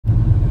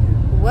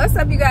What's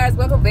up, you guys?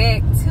 Welcome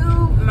back to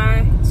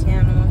my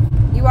channel.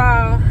 You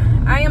all,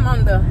 I am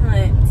on the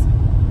hunt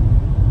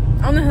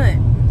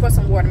for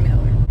some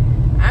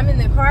watermelon. I'm in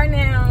the car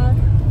now.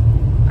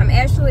 I'm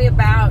actually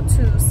about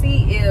to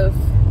see if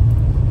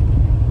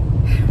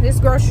this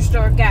grocery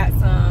store got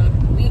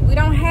some. We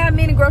don't have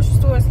many grocery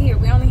stores here.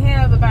 We only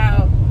have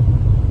about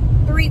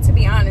 3, to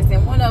be honest,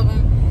 and one of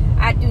them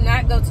I do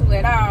not go to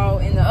at all,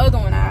 and the other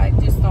one I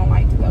just don't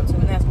like to go to,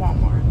 and that's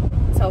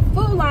Walmart. So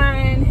Food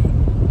Lion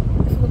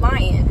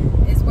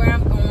is where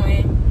I'm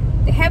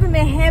going. They haven't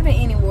been having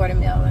any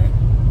watermelon.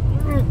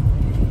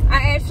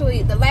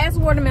 The last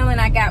watermelon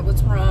I got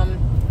was from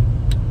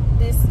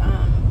this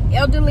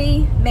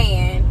elderly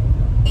man,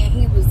 and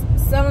he was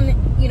selling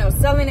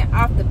it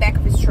off the back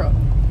of his truck.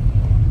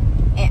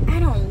 And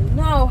I don't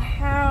know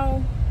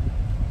how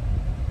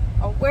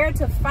or where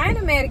to find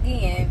him at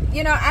again.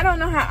 I don't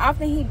know how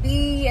often he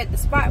be at the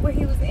spot where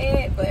he was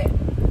at, but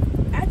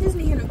I just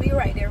need him to be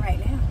right there right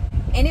now.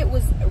 And it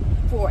was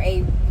for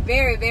a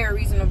very, very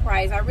reasonable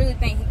price. I really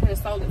think he could have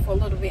sold it for a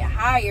little bit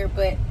higher,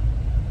 but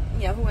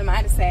who am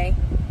I to say?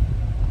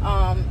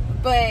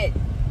 But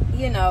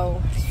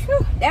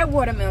whew, that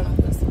watermelon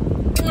was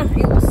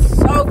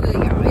so good,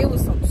 y'all. It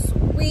was so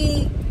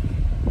sweet.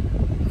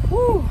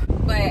 Whew.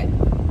 But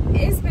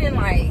it's been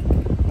like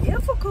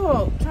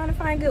difficult trying to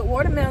find good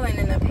watermelon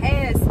in the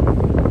past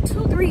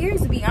 2-3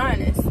 years, to be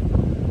honest.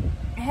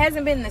 It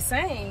hasn't been the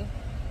same,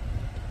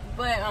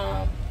 but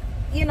I'm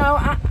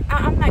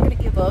not gonna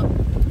give up.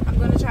 I'm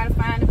gonna try to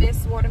find the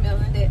best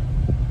watermelon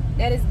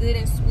that is good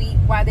and sweet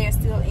while they're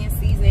still in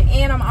season.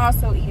 And I'm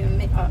also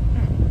eating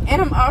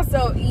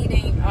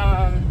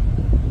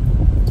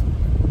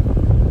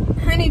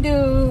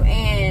honeydew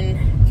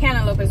and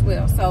cantaloupe as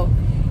well. So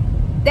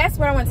that's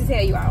what I want to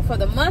tell you all. For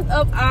the month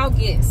of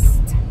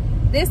August,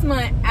 this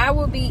month I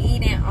will be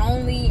eating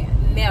only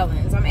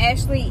melons. I'm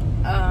actually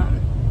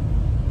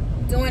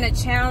doing a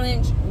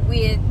challenge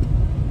with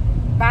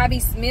Bobby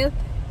Smith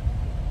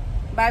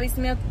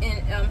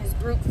and his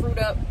group Fruit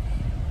Up,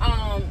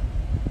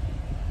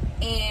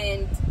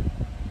 and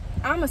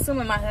I'm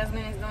assuming my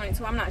husband is doing it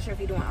too. I'm not sure if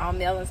he's doing all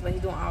melons, but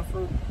he's doing all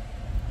fruit.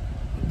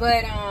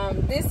 But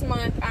this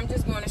month I'm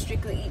just going to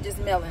strictly eat just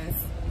melons,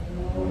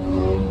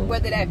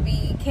 whether that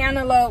be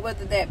cantaloupe,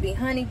 whether that be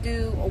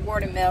honeydew or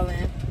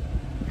watermelon.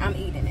 I'm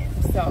eating it.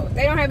 So if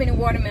they don't have any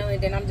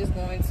watermelon, then I'm just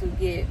going to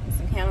get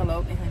some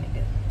cantaloupe and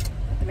honeydew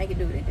to make it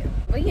do what it do.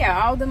 But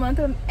yeah, all the month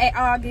of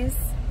August,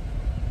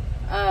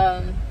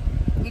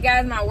 you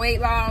guys, my weight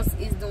loss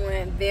is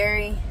doing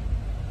very,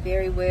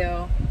 very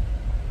well.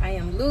 I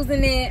am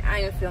losing it.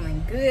 I am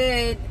feeling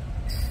good.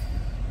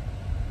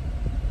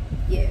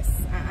 Yes,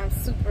 I'm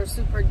super,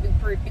 super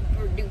duper,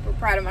 duper, duper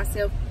proud of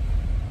myself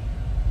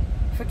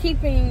for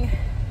keeping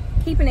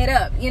it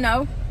up,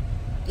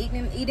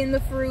 eating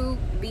the fruit,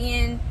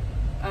 being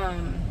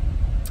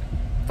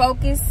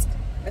focused.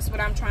 That's what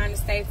I'm trying to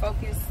stay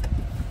focused.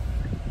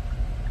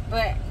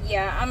 But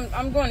yeah,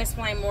 I'm going to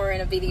explain more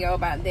in a video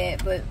about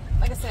that. But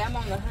like I said, I'm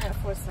on the hunt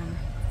for some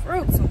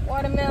fruit, some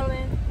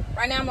watermelon.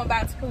 Right now I'm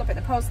about to pull up at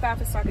the post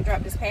office so I can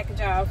drop this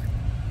package off,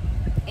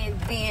 and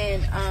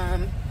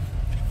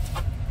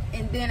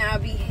then I'll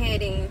be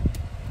heading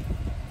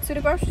to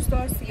the grocery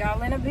store. See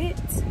y'all in a bit.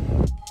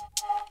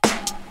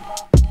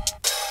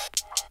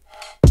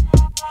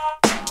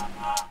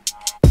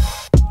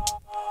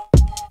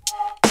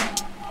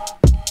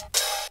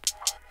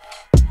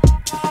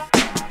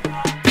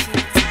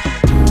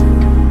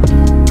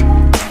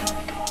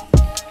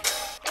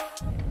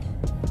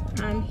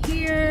 I'm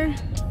here,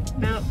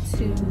 about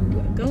to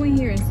go in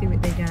here and see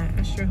what they got.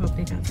 I sure hope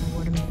they got some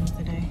watermelon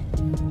today.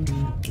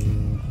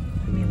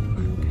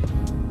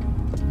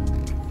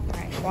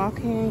 Alright,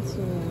 walking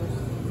to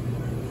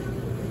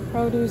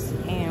produce,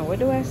 and what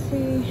do I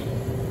see?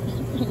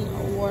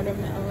 No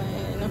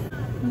watermelon.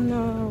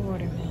 No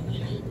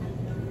watermelon.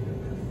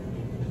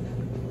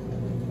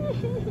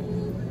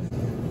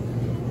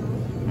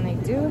 And they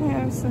do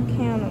have some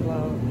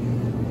cantaloupe,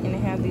 and they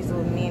have these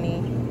little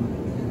mini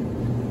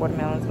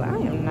watermelons, but I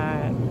am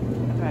not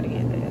about to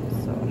get that,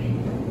 so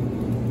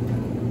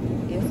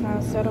guess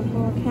I'll settle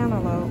for a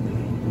cantaloupe.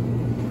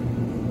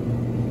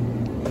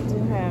 I do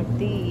have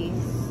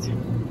these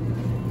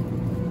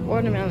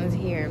watermelons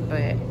here,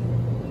 but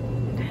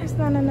that's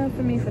not enough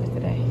for me for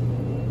today.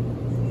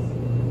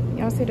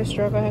 Y'all see the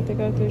struggle I have to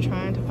go through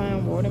trying to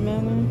find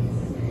watermelon?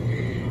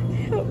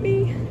 Help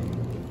me.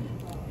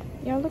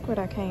 Y'all, look what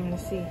I came to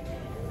see.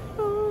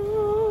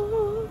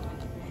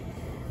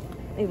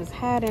 It was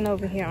hiding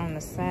over here on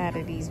the side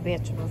of these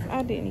vegetables.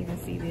 I didn't even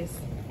see this.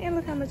 And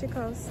look how much it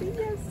costs. See,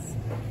 yes,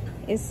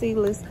 it's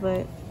seedless,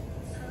 but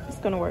it's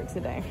gonna work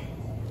today.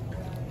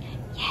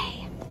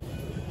 Yay.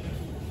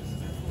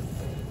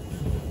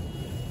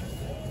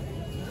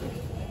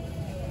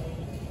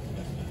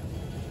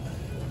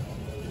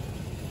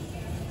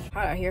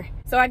 Hot out here.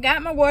 So I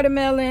got my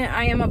watermelon.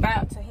 I am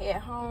about to head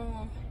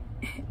home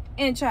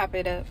and chop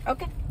it up.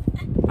 Okay,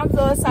 I'm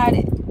so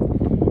excited.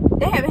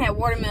 They haven't had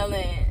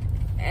watermelon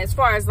as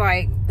far as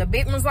like the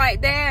big ones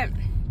like that,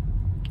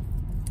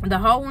 the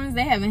whole ones,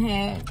 they haven't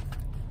had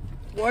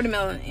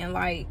watermelon in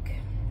like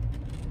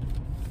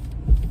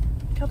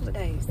a couple of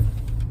days,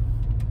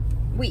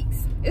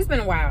 weeks. It's been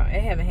a while. I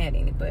haven't had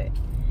any, but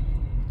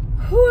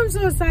whew, I'm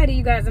so excited,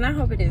 you guys. And I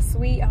hope it is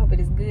sweet. I hope it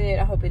is good.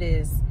 I hope it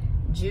is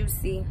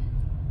juicy.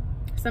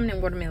 Some of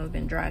them watermelons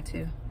been dry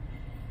too.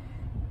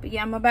 But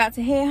yeah, I'm about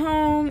to head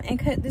home and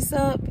cut this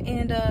up.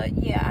 And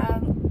yeah,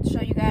 I'll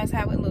show you guys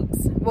how it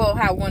looks. Well,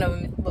 how one of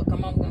them look.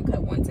 I'm only gonna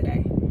cut one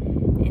today.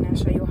 And I'll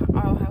show you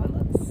all how it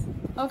looks.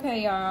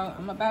 Okay, y'all,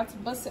 I'm about to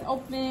bust it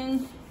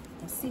open.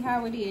 Let's see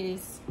how it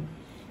is.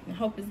 I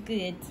hope it's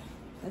good.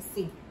 Let's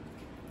see.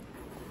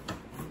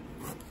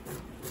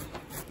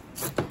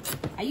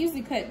 I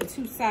usually cut the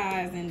two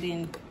sides and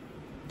then,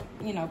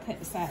 you know, cut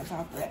the sides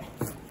off, but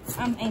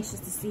I'm anxious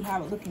to see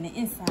how it look in the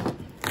inside.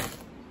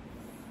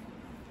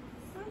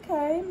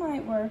 Okay, it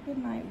might work. It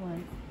might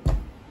work.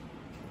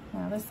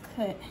 Now let's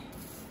cut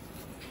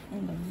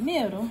in the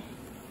middle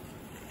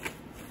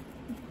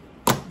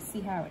and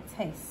see how it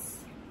tastes.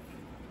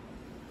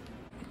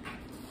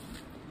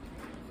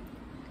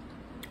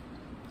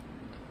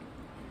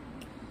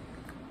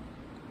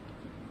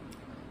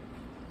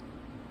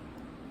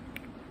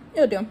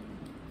 It'll do.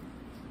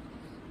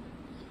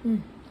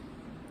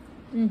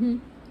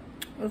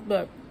 That's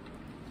good.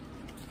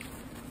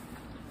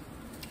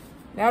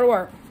 That'll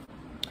work.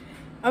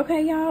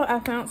 Okay, y'all, I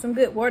found some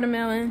good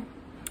watermelon.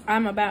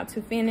 I'm about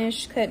to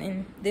finish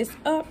cutting this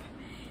up,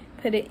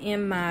 put it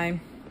in my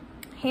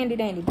handy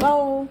dandy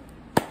bowl,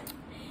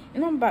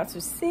 and I'm about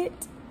to sit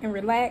and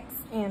relax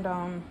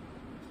and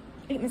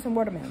eat me some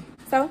watermelon.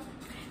 So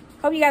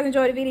hope you guys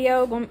enjoyed the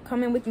video.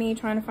 Come in with me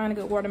trying to find a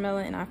good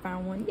watermelon, and I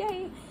found one.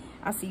 Yay.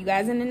 I'll see you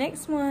guys in the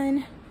next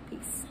one.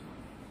 Peace.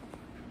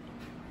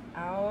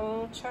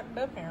 All chopped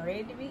up and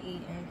ready to be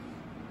eaten.